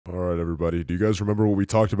everybody. Do you guys remember what we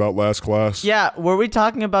talked about last class? Yeah, were we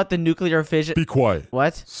talking about the nuclear fission? Be quiet.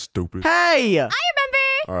 What? Stupid. Hey! I remember.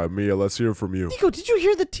 All right, Mia, let's hear from you. Nico, did you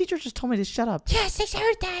hear the teacher just told me to shut up? Yes, I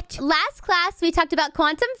heard that. Last class, we talked about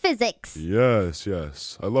quantum physics. Yes,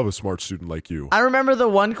 yes. I love a smart student like you. I remember the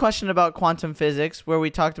one question about quantum physics where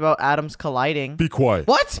we talked about atoms colliding. Be quiet.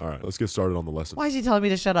 What? All right, let's get started on the lesson. Why is he telling me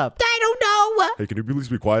to shut up? I don't know. Hey, can you please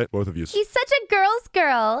be quiet? Both of you. He's such a girl's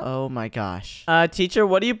girl. Oh my gosh. Teacher,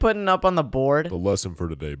 what are you putting up on the board? The lesson for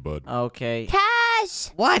today, bud. Okay.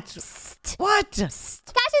 Cash. What? Psst. What? Cash is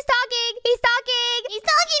talking. He's talking. He's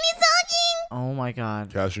talking. He's talking. Oh my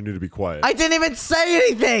god. Cash, you need to be quiet. I didn't even say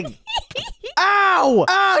anything! Ow!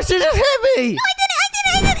 Ow, she just hit me!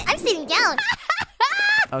 I didn't. I'm sitting down.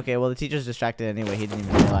 Okay, well, the teacher's distracted anyway. He didn't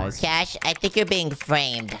even realize. Cash, I think you're being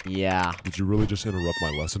framed. Yeah. Did you really just interrupt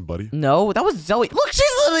my lesson, buddy? No, that was Zoe. Look, she's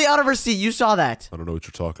literally out of her seat. You saw that. I don't know what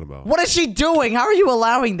you're talking about. What is she doing? How are you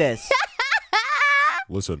allowing this?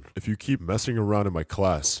 Listen, if you keep messing around in my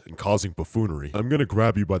class and causing buffoonery, I'm gonna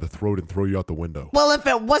grab you by the throat and throw you out the window. Well, if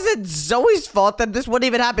it wasn't Zoe's fault, then this wouldn't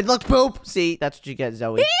even happen. Look, boop. See, that's what you get,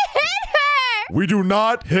 Zoe. He hit her. We do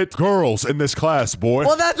not hit girls in this class, boy.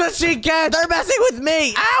 Well, that's what she gets. They're messing with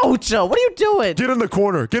me. Ouch. What are you doing? Get in the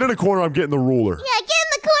corner. Get in the corner. I'm getting the ruler. Yeah, get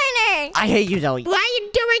in the corner. I hate you, Zoe. Why are you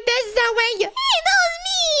doing this, Zoe? Hey, that was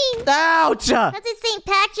me. Ouch. That's a St.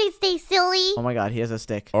 Patrick's Day, silly. Oh my god, he has a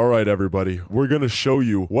stick. All right, everybody. We're gonna show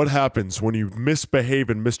you what happens when you misbehave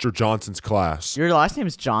in Mr. Johnson's class. Your last name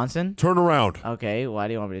is Johnson? Turn around. Okay, why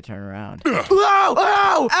do you want me to turn around? Ow!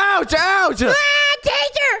 Ow! Ouch! Ouch! Ah,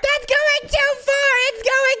 teacher, that's going too far. It's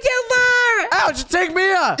going too far. Ouch! Take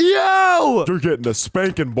me up! Yo! You're getting a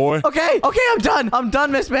spanking, boy. Okay, I'm done. I'm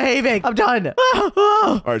done misbehaving. I'm done.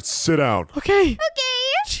 All right, sit down. Okay. Okay.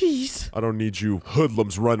 Jeez. I don't need you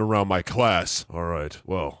hoodlums running around my class. All right,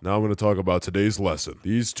 well, now I'm gonna talk about today's lesson.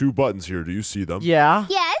 These two buttons here, do you see them? Yeah.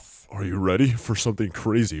 Yes. Are you ready for something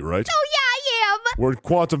crazy, right? Oh, yeah, I am. We're in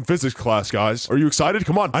quantum physics class, guys. Are you excited?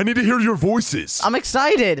 Come on, I need to hear your voices. I'm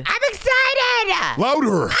excited. I'm excited.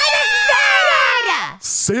 Louder. I'm excited.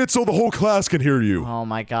 Say it so the whole class can hear you. Oh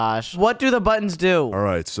my gosh. What do the buttons do? All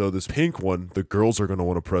right, so this pink one, the girls are going to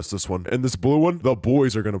want to press this one. And this blue one, the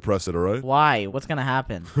boys are going to press it, all right? Why? What's gonna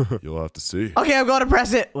happen? You'll have to see. Okay, I'm going to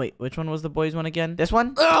press it. Wait, which one was the boys one again? This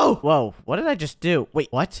one? Oh! Whoa, what did I just do? Wait,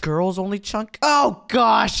 what? Girls only chunk? Oh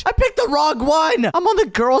gosh, I picked the wrong one. I'm on the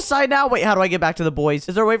girls side now. Wait, how do I get back to the boys?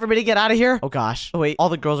 Is there a way for me to get out of here? Oh gosh. Oh, wait, all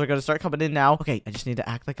the girls are going to start coming in now. Okay, I just need to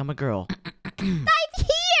act like I'm a girl. I'm here.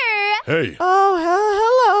 Hey. Oh,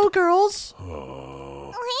 hello, girls.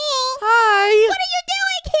 Oh. Hey. Hi. What are you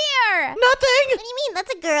doing here? What Nothing. do you mean?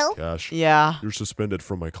 That's a girl. Cash, Yeah. you're suspended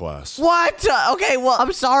from my class. What? Okay, well,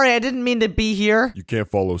 I'm sorry. I didn't mean to be here. You can't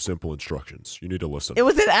follow simple instructions. You need to listen. It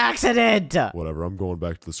was an accident. Whatever, I'm going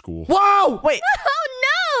back to the school. Whoa! Wait,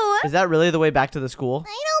 Oh, no. is that really the way back to the school?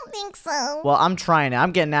 I don't think so. Well, I'm trying it.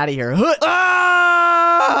 I'm getting out of here.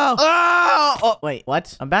 Ah! Ah! Oh, wait,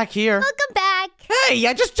 what? I'm back here. Welcome back. Hey,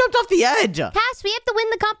 I just jumped off the edge. Cash, we have to win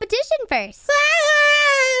the competition first.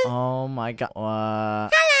 Oh my god.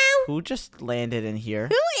 Hello. Who just landed in here?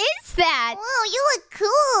 Who is that? Whoa, you look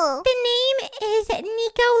cool. The name is Nico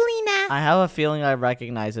Lena. I have a feeling I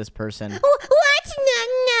recognize this person. What?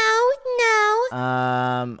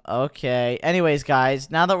 No. Okay. Anyways, guys,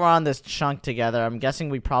 now that we're on this chunk together, I'm guessing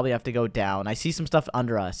we probably have to go down. I see some stuff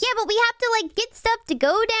under us. Yeah, but we have to, like, get stuff to go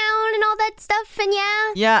down and all that stuff, and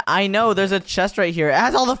yeah. Yeah, I know. There's a chest right here. It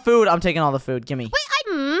has all the food. I'm taking all the food. Gimme.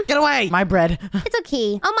 Wait, Get away. My bread. It's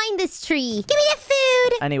okay. I'll mind this tree. Give me the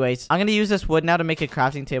food. Anyways, I'm gonna use this wood now to make a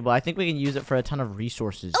crafting table. I think we can use it for a ton of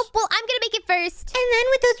resources. Oh, well, I'm gonna make it first. And then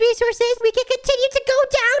with those resources, we can continue to go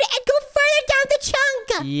down and go further down the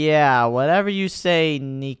chunk. Yeah, whatever you say,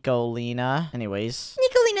 Nicolina. Anyways,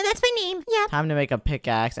 Nicolina, that's my name. Yeah. time to make a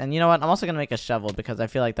pickaxe. And you know what? I'm also gonna make a shovel because I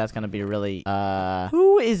feel like that's gonna be really,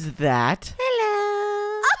 who is that?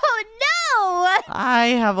 Hello. Oh, no. I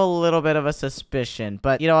have a little bit of a suspicion,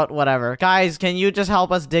 but you know what? Whatever. Guys, can you just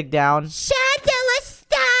help us dig down? Shadella,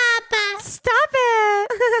 stop. Stop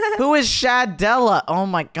it! Who is Shadella? Oh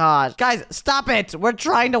my gosh. Guys, stop it! We're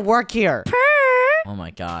trying to work here. Oh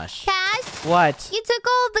my gosh. Cash, What? you took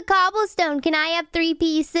all of the cobblestone. Can I have 3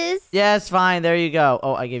 pieces? Yes, fine. There you go.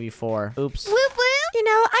 Oh, I gave you 4. Oops. Whoop, whoop. You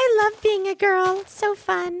know, I love being a girl. It's so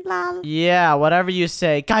fun, lol. Yeah, whatever you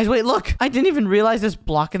say. Guys, wait, look. I didn't even realize this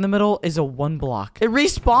block in the middle is a 1 block. It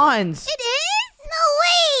respawns. It is? No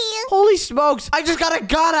way. Holy smokes. I just got a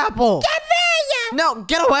god apple. Get there. No,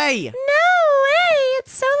 get away. No way, it's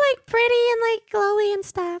It's so, like, pretty and, like, glowy and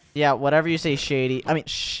stuff. Yeah, whatever you say, Shady. I mean,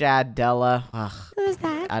 Shadella. Ugh, Who's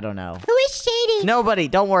that? I don't know. Who is Shady? Nobody.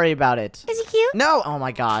 Don't worry about it. Is he cute? No. Oh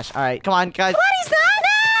my gosh. All right, come on, guys. What is that?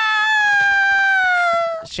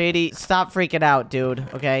 Shady, stop freaking out, dude.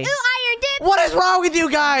 Okay. Who ironed it? What is wrong with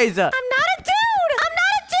you guys? I'm not a dude. I'm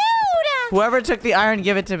not a dude. Whoever took the iron,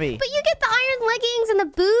 give it to me. But you get the iron leggings and the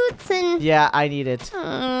boots and... Yeah, I need it.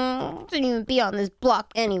 Shouldn't even be on this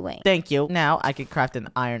block anyway. Thank you. Now I could craft an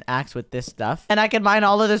iron axe with this stuff. And I can mine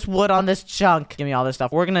all of this wood on this chunk. Give me all this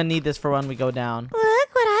stuff. We're gonna need this for when we go down. Look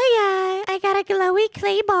what I got. I got a glowy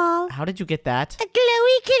clay ball. How did you get that? A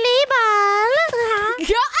glowy clay ball.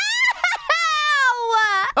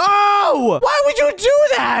 Ow! Oh! Why would you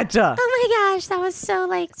do that? Oh my gosh, that was so,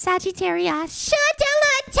 like, Sagittarius.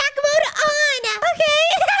 Shadella, attack mode on! Okay.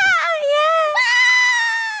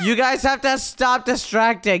 Yeah. You guys have to stop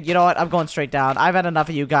distracting. You know what? I'm going straight down. I've had enough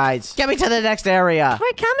of you guys. Get me to the next area.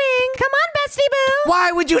 We're coming. Come on, bestie boo.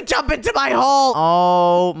 Why would you jump into my hole?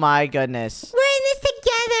 Oh my goodness. We're in this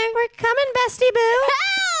together. We're coming, bestie boo.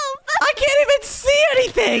 Help! I can't even see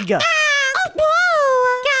anything. Oh,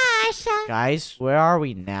 whoa. Gosh. Guys, where are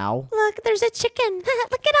we now? Look, there's a chicken.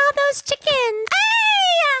 Look at all those chickens.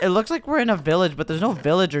 Hey! It looks like we're in a village, but there's no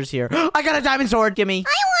villagers here. I got a diamond sword. Gimme. I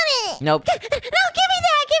want it. Nope. No, give me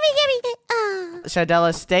that. Give me.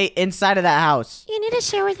 Shadella, stay inside of that house. You need to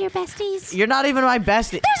share with your besties. You're not even my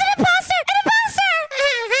bestie. There's an imposter.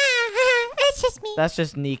 It's just me. That's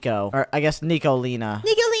just Nico. Or I guess Nicolina.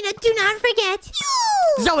 Nicolina, do not forget.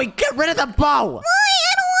 Zoe, get rid of the bow! Why?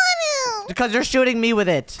 I don't want to. Because you're shooting me with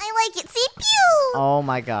it. I like it. See? Pew! Oh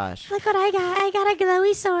my gosh. Look what I got. I got a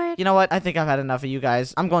glowy sword. You know what? I think I've had enough of you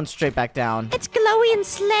guys. I'm going straight back down. It's glowy and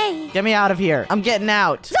slay. Get me out of here. I'm getting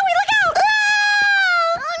out. Zoe, look out!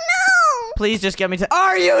 Oh no! Please just get me to—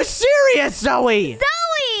 Are you serious, Zoe? Zoe!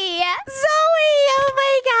 Oh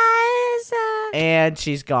my gosh. And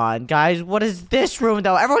she's gone. Guys, what is this room,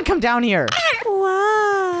 though? Everyone come down here.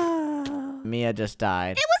 Whoa. Mia just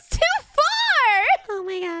died. It was too far! Oh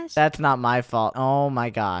my gosh. That's not my fault. Oh my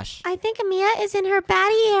gosh. I think Mia is in her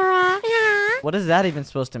baddie era. Yeah. What is that even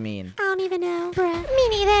supposed to mean? I don't even know. Bruh. Me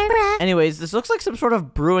neither. Bruh. Anyways, this looks like some sort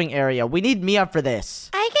of brewing area. We need Mia for this.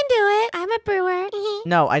 I can do it. I'm a brewer.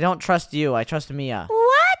 No, I don't trust you. I trust Mia.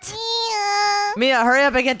 What? Yeah. Mia, hurry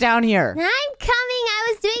up and get down here. I'm coming. I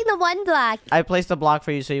was doing the one block. I placed a block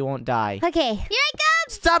for you so you won't die. Okay. Here I come.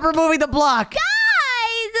 Stop removing the block. Guys!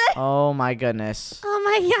 Oh my goodness. Oh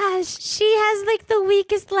my gosh. She has like the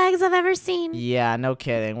weakest legs I've ever seen. Yeah, no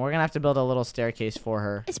kidding. We're gonna have to build a little staircase for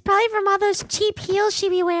her. It's probably from all those cheap heels she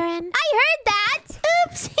be wearing. I heard that.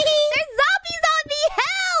 Oops. There's zombies on me.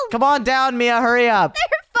 Help! Come on down, Mia. Hurry up. They're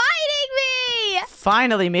fighting me.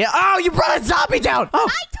 Finally, Mia. Oh, you brought a zombie down. Oh.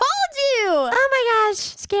 I told you. Oh my gosh.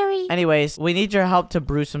 Scary. Anyways, we need your help to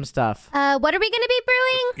brew some stuff. What are we gonna be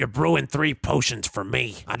brewing? You're brewing 3 potions for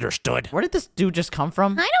me. Understood? Where did this dude just come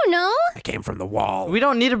from? I don't know. I came from the wall. We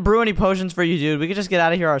don't need to brew any potions for you, dude. We could just get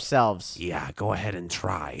out of here ourselves. Yeah, go ahead and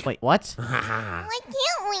try. Wait, what? Ah. Why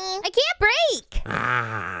can't we? I can't break.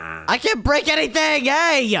 Ah. I can't break anything.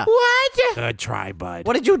 Hey! What? Good try, bud.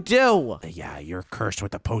 What did you do? Yeah, you're cursed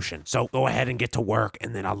with a potion. So go ahead and get to work,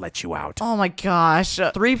 and then I'll let you out. Oh my gosh.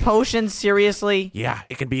 3 potions? Seriously? Yeah,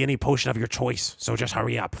 it can be any potion of your choice, so just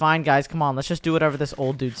hurry up. Fine, guys. Come on. Let's just do whatever this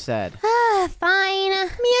old dude said. Fine.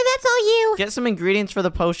 Mia, that's all you. Get some ingredients for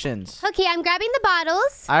the potions. Okay, I'm grabbing the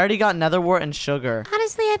bottles. I already got netherwort and sugar.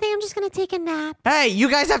 Honestly, I think I'm just gonna take a nap. Hey, you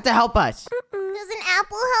guys have to help us. Does an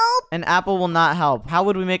apple help? An apple will not help. How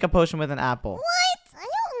would we make a potion with an apple? What? I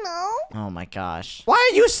don't know. Oh my gosh. Why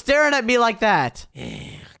are you staring at me like that?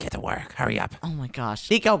 Get to work. Hurry up. Oh my gosh.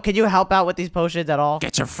 Nico, can you help out with these potions at all?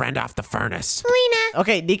 Get your friend off the furnace. Lena.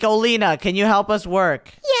 Okay, Nicolina, can you help us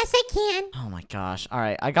work? Yes, I can. Oh my gosh. All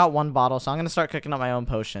right, I got 1 bottle, so I'm going to start cooking up my own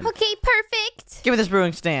potion. Okay, perfect. Give me this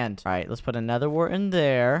brewing stand. All right, let's put another wort in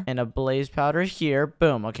there and a blaze powder here.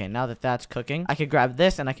 Boom. Okay, now that that's cooking, I can grab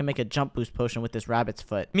this and I can make a jump boost potion with this rabbit's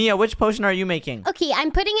foot. Mia, which potion are you making? Okay,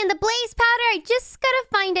 I'm putting in the blaze powder. I just gotta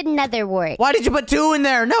find another wort. Why did you put 2 in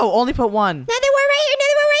there? No, only put 1. Another wort right here.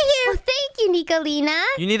 Another wort right here. Well, thank you, Nicolina.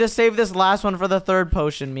 You need to save this last one for the 3rd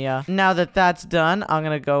potion, Mia. Now that that's done, I'm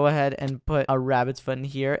going to go ahead and put a rabbit's foot in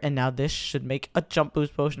here. And now this should make a jump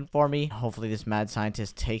boost potion for me. Hopefully this mad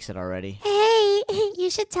scientist takes it already. Hey, you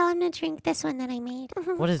should tell him to drink this one that I made.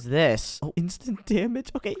 What is this? Oh, instant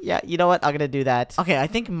damage. Okay, yeah, you know what? I'm going to do that. Okay, I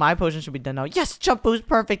think my potion should be done now. Yes, jump boost.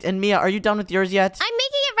 Perfect. And Mia, are you done with yours yet? I'm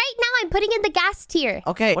making it right now. I'm putting in the gas tier.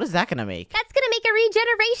 Okay, what is that going to make? That's gonna make make a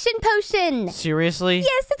regeneration potion. Seriously?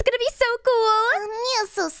 Yes, it's gonna be so cool. You're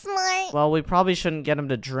so smart. Well, we probably shouldn't get him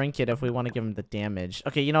to drink it if we want to give him the damage.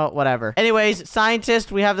 Okay, you know what? Whatever. Anyways,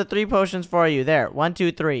 scientist, we have the 3 potions for you. There. 1,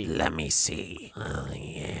 2, 3. Let me see. Oh,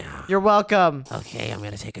 yeah. You're welcome. Okay, I'm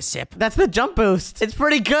gonna take a sip. That's the jump boost. It's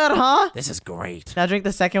pretty good, huh? This is great. Now drink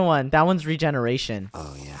the second one. That one's regeneration.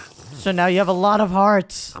 Oh, yeah. So now you have a lot of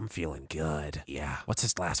hearts. I'm feeling good. Yeah. What's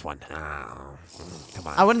this last one? Oh, come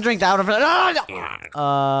on. I wouldn't drink that one.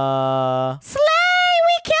 Slay!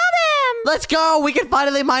 We killed him! Let's go. We can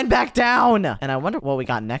finally mine back down. And I wonder what we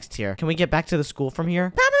got next here. Can we get back to the school from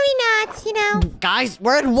here? Probably not, you know. Guys,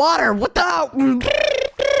 we're in water. What the? Oh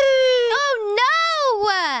no!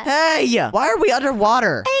 Hey, why are we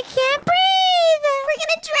underwater? I can't breathe! We're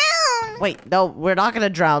gonna drown. Wait, no, we're not gonna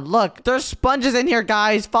drown. Look, there's sponges in here,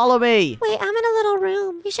 guys. Follow me. Wait, I'm in a little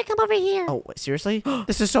room. You should come over here. Oh, wait, seriously?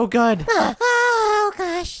 This is so good. Oh,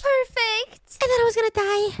 gosh. Perfect. I thought I was gonna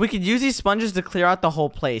die. We could use these sponges to clear out the whole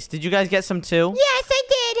place. Did you guys get some too? Yes, I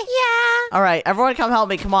did. Yeah. All right, everyone come help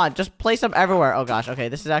me. Come on, just place them everywhere. Oh gosh, okay,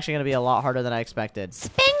 this is actually gonna be a lot harder than I expected.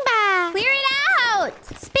 Spin back. Clear it out.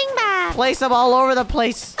 Spin back. Place them all over the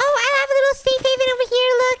place. Oh, I have a little safe haven over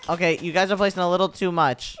here. Look. Okay, you guys are placing a little too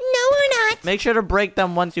much. No, we're not. Make sure to break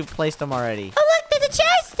them once you've placed them already. Oh, look, there's a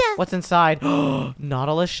chest. What's inside?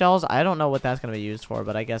 Nautilus shells? I don't know what that's gonna be used for,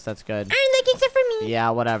 but I guess that's good. Aren't looking except for me. Yeah,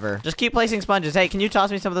 whatever. Just keep placing sponges. Hey, can you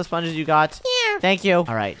toss me some of the sponges you got? Yeah. Thank you.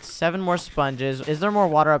 All right, 7 more sponges. Is there more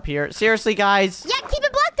water up here? Seriously, guys? Yeah, keep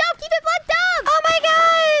it blocked up. Keep it blocked up. Oh my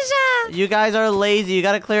gosh. You guys are lazy. You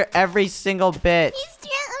gotta clear every single bit. He's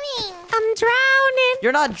drowning. I'm drowning.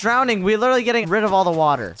 You're not drowning. We're literally getting rid of all the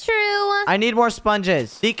water. True. I need more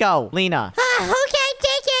sponges. Nico, Lena, Okay,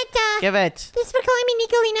 take it. give it. Thanks for calling me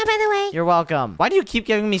Nicolina, by the way. You're welcome. Why do you keep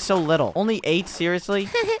giving me so little? Only 8? Seriously?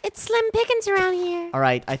 It's slim pickings around here. All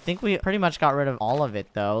right, I think we pretty much got rid of all of it,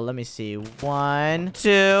 though. Let me see. 1,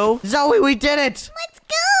 2. Zoe, we did it! Let's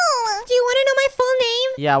go. Do you want to know my full name?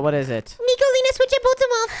 Yeah, what is it? Nicolina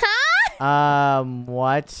Switchaboltamov. Huh?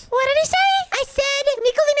 What? What did he say? I said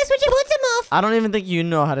Nicolina Switchaboltamov. I don't even think you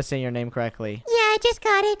know how to say your name correctly. Yeah, I just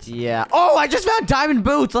got it. Yeah. Oh, I just found diamond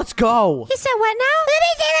boots. Let's go. He said what now? Let me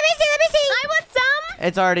see. I want some.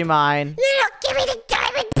 It's already mine. No, give me the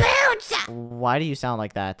diamond boots. Why do you sound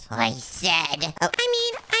like that? I said.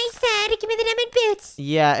 I said, give me the diamond boots.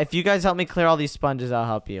 Yeah, if you guys help me clear all these sponges, I'll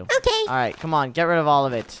help you. Okay. All right, come on. Get rid of all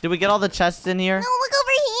of it. Did we get all the chests in here? Oh, look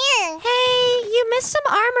over here. Hey, you missed some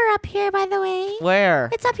armor up here, by the way. Where?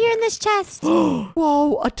 It's up here in this chest.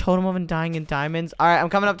 Whoa, a totem of undying and diamonds. All right, I'm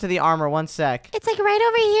coming up to the armor. 1 sec. It's like right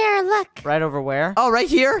over here. Look. Right over where? Oh, right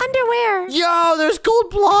here? Underwear. Yo, there's gold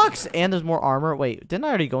blocks. And there's more armor. Wait, didn't I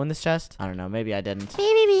already go in this chest? I don't know. Maybe I didn't.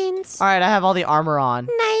 Baby beans. All right, I have all the armor on.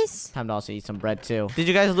 Nice. Time to also eat some bread, too. Did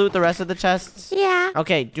you guys loot the rest of the chests? Yeah.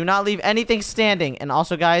 Okay, do not leave anything standing. And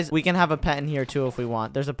also, guys, we can have a pet in here, too, if we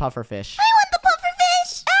want. There's a puffer fish. I want the puffer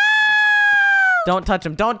fish. Don't touch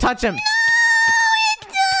him. Don't touch him. It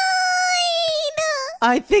died.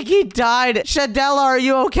 I think he died. Shadella, are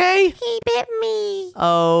you okay? He bit me.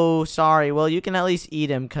 Oh, sorry. Well, you can at least eat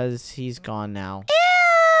him because he's gone now.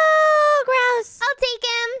 Ew, gross. I'll take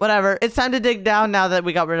him. Whatever. It's time to dig down now that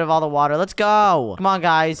we got rid of all the water. Let's go. Come on,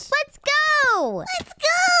 guys. Let's go. Let's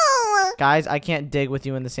go. Guys, I can't dig with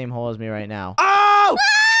you in the same hole as me right now. Oh!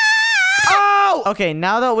 Oh! Okay,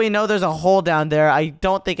 now that we know there's a hole down there, I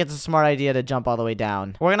don't think it's a smart idea to jump all the way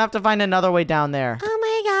down. We're gonna have to find another way down there. Oh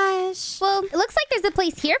my gosh. Well, it looks like there's a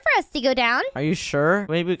place here for us to go down. Are you sure?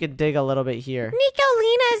 Maybe we could dig a little bit here.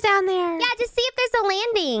 Nicolina is down there. Yeah, just see if there's a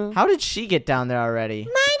landing. How did she get down there already?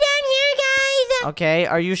 Mine down here, guys. Okay,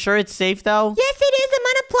 are you sure it's safe though? Yes, it is. I'm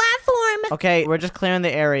on a platform. Okay, we're just clearing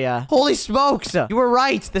the area. Holy smokes! You were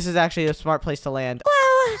right. This is actually a smart place to land. Wow.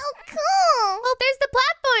 Oh, cool. Oh, there's the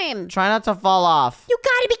platform. Try not to fall off. You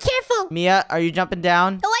gotta be careful. Mia, are you jumping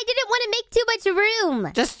down? Oh, I didn't want to make too much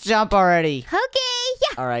room. Just jump already. Okay,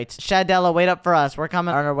 yeah. All right, Shadella, wait up for us. We're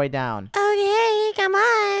coming on our way down. Okay, come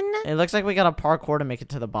on. It looks like we got a parkour to make it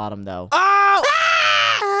to the bottom, though. Ah!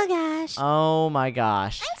 Oh gosh. Oh my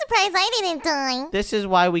gosh. I'm surprised I didn't die. This is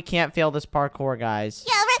why we can't fail this parkour, guys.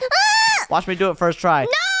 Yeah, right. Ah! Watch me do it first try. No!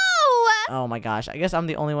 Oh my gosh. I guess I'm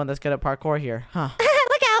the only one that's good at parkour here. Huh.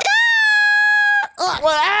 Look out.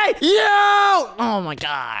 Well, hey! Yo! Oh my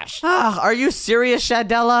gosh. Are you serious,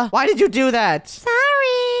 Shadella? Why did you do that? Sorry.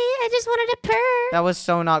 I just wanted to purr. That was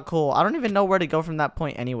so not cool. I don't even know where to go from that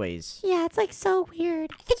point anyways. Yeah, it's like so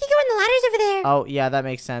weird. I think you go on the ladders over there. Oh, yeah, that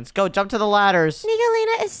makes sense. Go, jump to the ladders.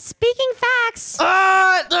 Nicolina is speaking facts.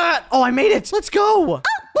 Oh, I made it. Let's go.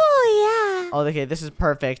 Oh, yeah. Oh, okay, this is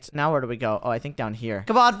perfect. Now where do we go? Oh, I think down here.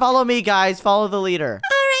 Come on, follow me, guys. Follow the leader.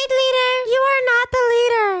 All right, leader. You are not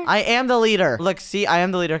leader. I am the leader. Look, see, I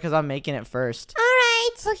am the leader because I'm making it first. All right.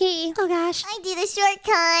 Okay. Oh gosh. I do the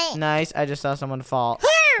shortcut. Nice. I just saw someone fall.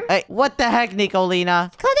 Hey, what the heck,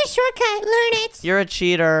 Nicolina? Call the shortcut. Learn it. You're a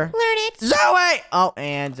cheater. Learn it. Zoe! Oh,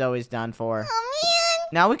 and Zoe's done for. Oh, man.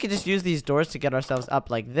 Now we could just use these doors to get ourselves up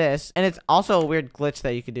like this. And it's also a weird glitch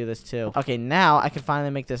that you could do this too. Okay, now I can finally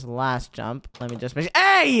make this last jump. Let me just make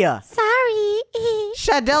Hey! Sorry.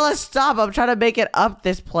 Shadella, stop. I'm trying to make it up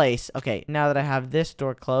this place. Okay, now that I have this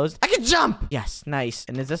door closed, I can jump! Yes, nice.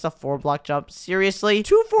 And is this a 4-block jump? Seriously?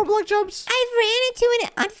 2 4-block jumps? I've ran into an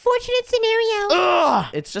unfortunate scenario. Ugh!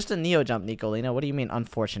 It's just a Neo jump, Nicolina. What do you mean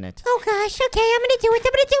unfortunate? Oh, gosh. Okay, I'm gonna do it.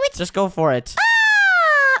 I'm gonna do it. Just go for it.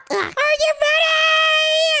 Are you ready?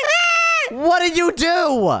 What did you do?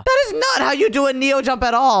 That is not how you do a Neo jump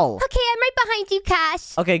at all. Okay, I'm right behind you,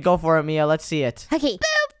 Cash. Okay, go for it, Mia. Let's see it. Okay.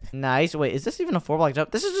 Boop. Nice. Wait, is this even a 4-block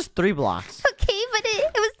jump? This is just 3 blocks. Okay, but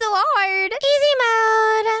it was so hard. Easy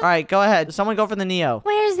mode. All right, go ahead. Someone go for the Neo.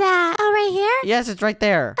 Where's that? Oh, right here? Yes, it's right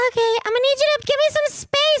there. Okay, I'm gonna need you to give me some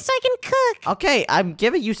space so I can cook. Okay, I'm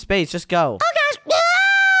giving you space. Just go. Oh gosh.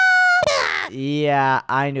 Yeah,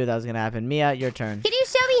 I knew that was gonna happen. Mia, your turn. Can you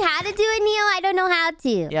show me how to do it, Neil? I don't know how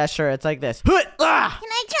to. Yeah, sure. It's like this. Ah! Can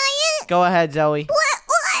I try it? Go ahead, Zoe. What?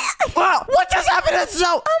 Ah, what just happened to Zoe?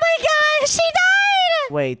 Oh my god, she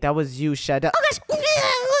died. Wait, that was you, Shadow. Oh gosh.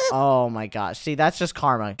 Oh my gosh. See, that's just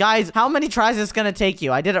karma. Guys, how many tries is this gonna take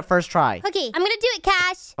you? I did it first try. Okay, I'm gonna do it,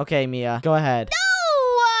 Cash. Okay, Mia, go ahead. No!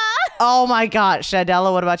 Oh my god,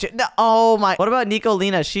 Shadella, what about you? No, oh my. What about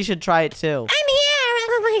Nicolina? She should try it too. I'm here.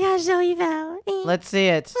 Oh my gosh, Zoe fell. Let's see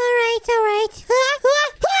it. All right, all right.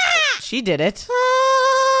 She did it.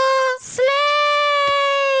 Slay!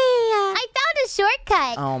 I found a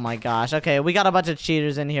shortcut. Oh my gosh. Okay, we got a bunch of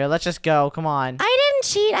cheaters in here. Let's just go. Come on. I didn't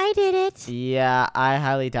cheat, I did it. Yeah, I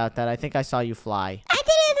highly doubt that. I think I saw you fly. I did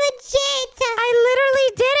it legit. I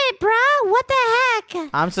literally did it, bruh. What the heck?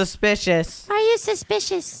 I'm suspicious. Are you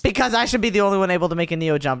suspicious? Because I should be the only one able to make a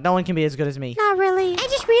Neo jump. No one can be as good as me. Not really. I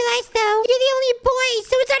just realized, though, you're the only boy,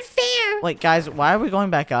 so it's unfair. Wait, guys, why are we going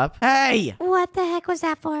back up? Hey! What the heck was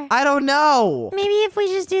that for? I don't know. Maybe if we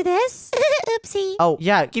just do this? Oopsie. Oh,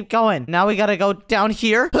 yeah, keep going. Now we gotta go down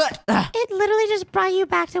here. It literally just brought you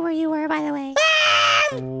back to where you were, by the way.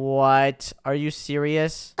 What? Are you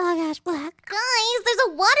serious? Oh gosh, black. Guys, there's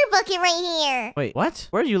a water bucket right here. Wait, what?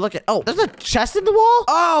 Where are you looking? Oh, there's a chest in the wall?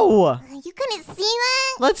 Oh! You couldn't see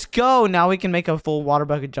that? Let's go. Now we can make a full water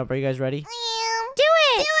bucket jump. Are you guys ready? Do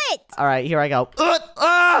it. Do it. All right, here I go.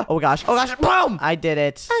 Oh gosh. Oh gosh. Boom! I did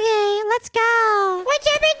it. Okay, let's go. We're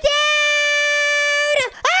jumping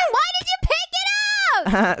down. Oh, why did you pick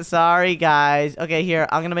it up? Sorry, guys. Okay, here.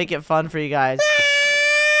 I'm gonna make it fun for you guys.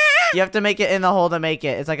 You have to make it in the hole to make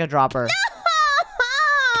it. It's like a dropper.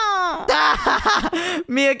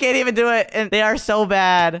 Mia can't even do it, and they are so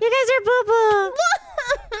bad. You guys are boo-boo.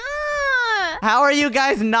 How are you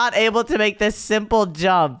guys not able to make this simple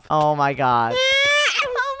jump? Oh my god.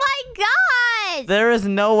 Oh my god. There is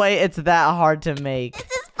no way it's that hard to make. This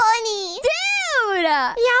is funny. Dude.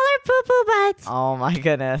 Y'all are poo-poo butts. Oh my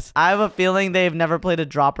goodness. I have a feeling they've never played a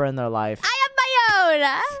dropper in their life. I have my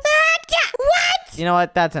own. What? You know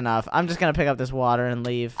what? That's enough. I'm just gonna pick up this water and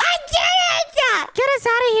leave. I did it. Get us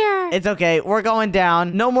out of here. It's okay. We're going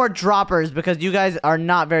down. No more droppers because you guys are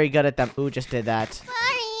not very good at them. Ooh, just did that. Sorry.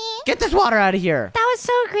 Get this water out of here. That was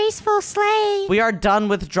so graceful, Slay. We are done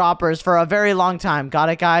with droppers for a very long time. Got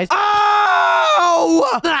it, guys? Oh!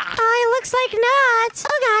 Oh, it looks like nuts.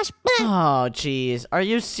 Oh, gosh. Oh, jeez. Are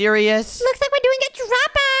you serious? Looks like we're doing a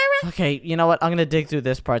dropper. Okay, you know what? I'm gonna dig through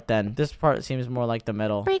this part then. This part seems more like the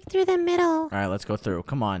middle. Break through the middle. All right, let's go through.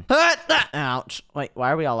 Come on. Ouch. Wait,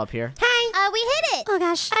 why are we all up here? Hi. We hit it. Oh,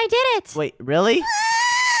 gosh. I did it. Wait, really?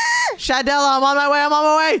 Shadella, I'm on my way. I'm on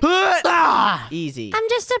my way. Easy. I'm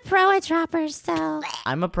just a pro at droppers, so.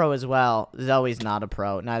 I'm a pro as well. Zoe's not a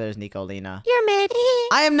pro. Neither is Nicolina. You're mid.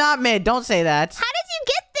 I am not mid. Don't say that. How did you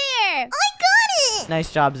get there? I got it.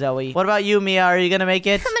 Nice job, Zoe. What about you, Mia? Are you gonna make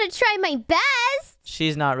it? I'm gonna try my best.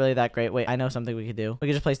 She's not really that great. Wait, I know something we could do. We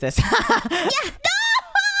could just place this. Yeah. No.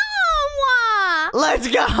 Let's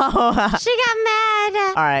go. She got mad.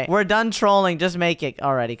 All right, we're done trolling. Just make it.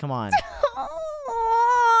 Alrighty, come on.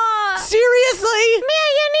 Seriously? Mia,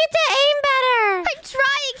 you need to aim better. I'm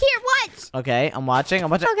trying. Here, watch. Okay, I'm watching. I'm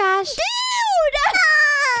watching. Oh, gosh. Dude.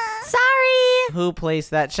 Sorry. Who placed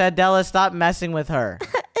that? Shadella, stop messing with her.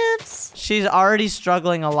 Oops. She's already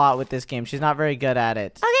struggling a lot with this game. She's not very good at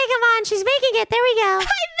it. Okay, come on. She's making it. There we go. I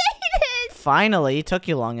made it. Finally, took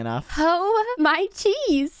you long enough. Oh, my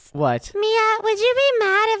cheese. What? Mia, would you be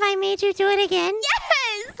mad if I made you do it again?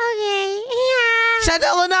 Yes. Okay. Yeah.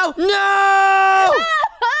 Shadella, no! No!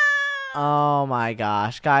 Oh my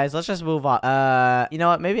gosh. Guys, let's just move on. You know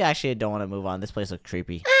what? Maybe actually I don't want to move on. This place looks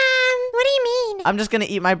creepy. What do you mean? I'm just gonna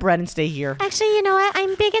eat my bread and stay here. Actually, you know what?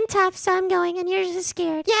 I'm big and tough, so I'm going, and you're just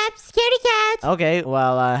scared. Yep, scaredy cat. Okay,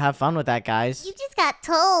 well, have fun with that, guys. You just got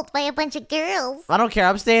told by a bunch of girls. I don't care.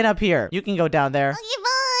 I'm staying up here. You can go down there. Okay,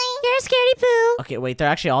 bye. You're a scaredy poo. Okay, wait. They're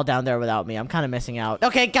actually all down there without me. I'm kind of missing out.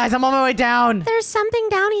 Okay, guys, I'm on my way down. There's something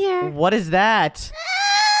down here. What is that?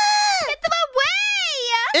 Get them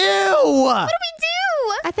away! Ew! What do we do?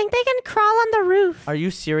 I think they can crawl on the roof. Are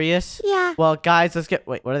you serious? Yeah, Well, guys, let's get...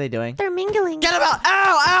 Wait, what are they doing? they're mingling. Get him out!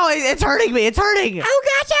 Ow! Ow! It's hurting me! It's hurting! Oh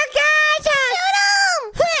gosh, oh gosh!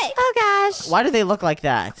 Shoot him! Hey! Oh gosh. Why do they look like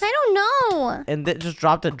that? I don't know. And they just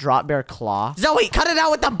dropped a drop bear claw. Zoe, cut it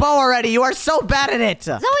out with the bow already! You are so bad at it!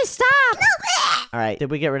 Zoe, stop. Alright,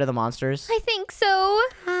 did we get rid of the monsters? I think so.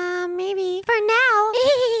 Maybe. For now.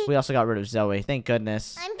 We also got rid of Zoe. Thank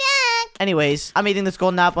goodness. I'm back. Anyways, I'm eating this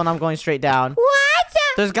golden apple and I'm going straight down. What?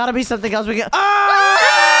 There's gotta be something else we can... Oh!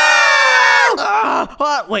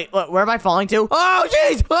 Wait, where am I falling to? Oh,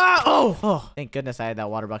 jeez! Oh, thank goodness I had that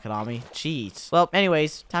water bucket on me. Jeez. Well,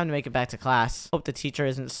 anyways, time to make it back to class. Hope the teacher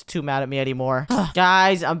isn't too mad at me anymore.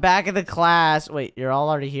 Guys, I'm back in the class. Wait, you're all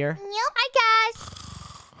already here? Yep, I guess.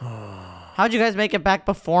 How'd you guys make it back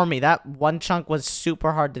before me? That one chunk was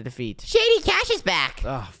super hard to defeat. Shady Cash is back.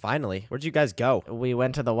 Oh, finally. Where'd you guys go? We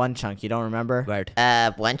went to the one chunk. You don't remember? Right.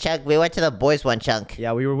 One chunk? We went to the boys' one chunk.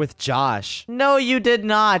 Yeah, we were with Josh. No, you did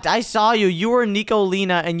not. I saw you. You were Nico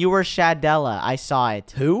Lena and you were Shadella. I saw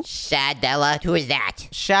it. Who? Shadella? Who is that?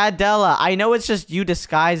 Shadella. I know it's just you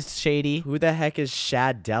disguised, Shady. Who the heck is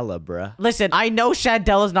Shadella, bruh? Listen, I know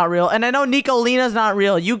Shadella's not real, and I know Nico Lena's not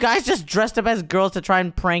real. You guys just dressed up as girls to try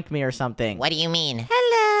and prank me or something. What do you mean?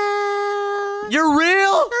 Hello. You're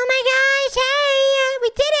real? Oh my gosh, hey, we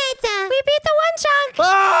did it. We beat the one chunk.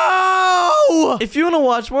 Oh! If you want to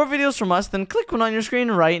watch more videos from us, then click one on your screen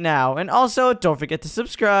right now. And also, don't forget to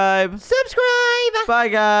subscribe. Subscribe. Bye,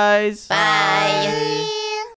 guys. Bye.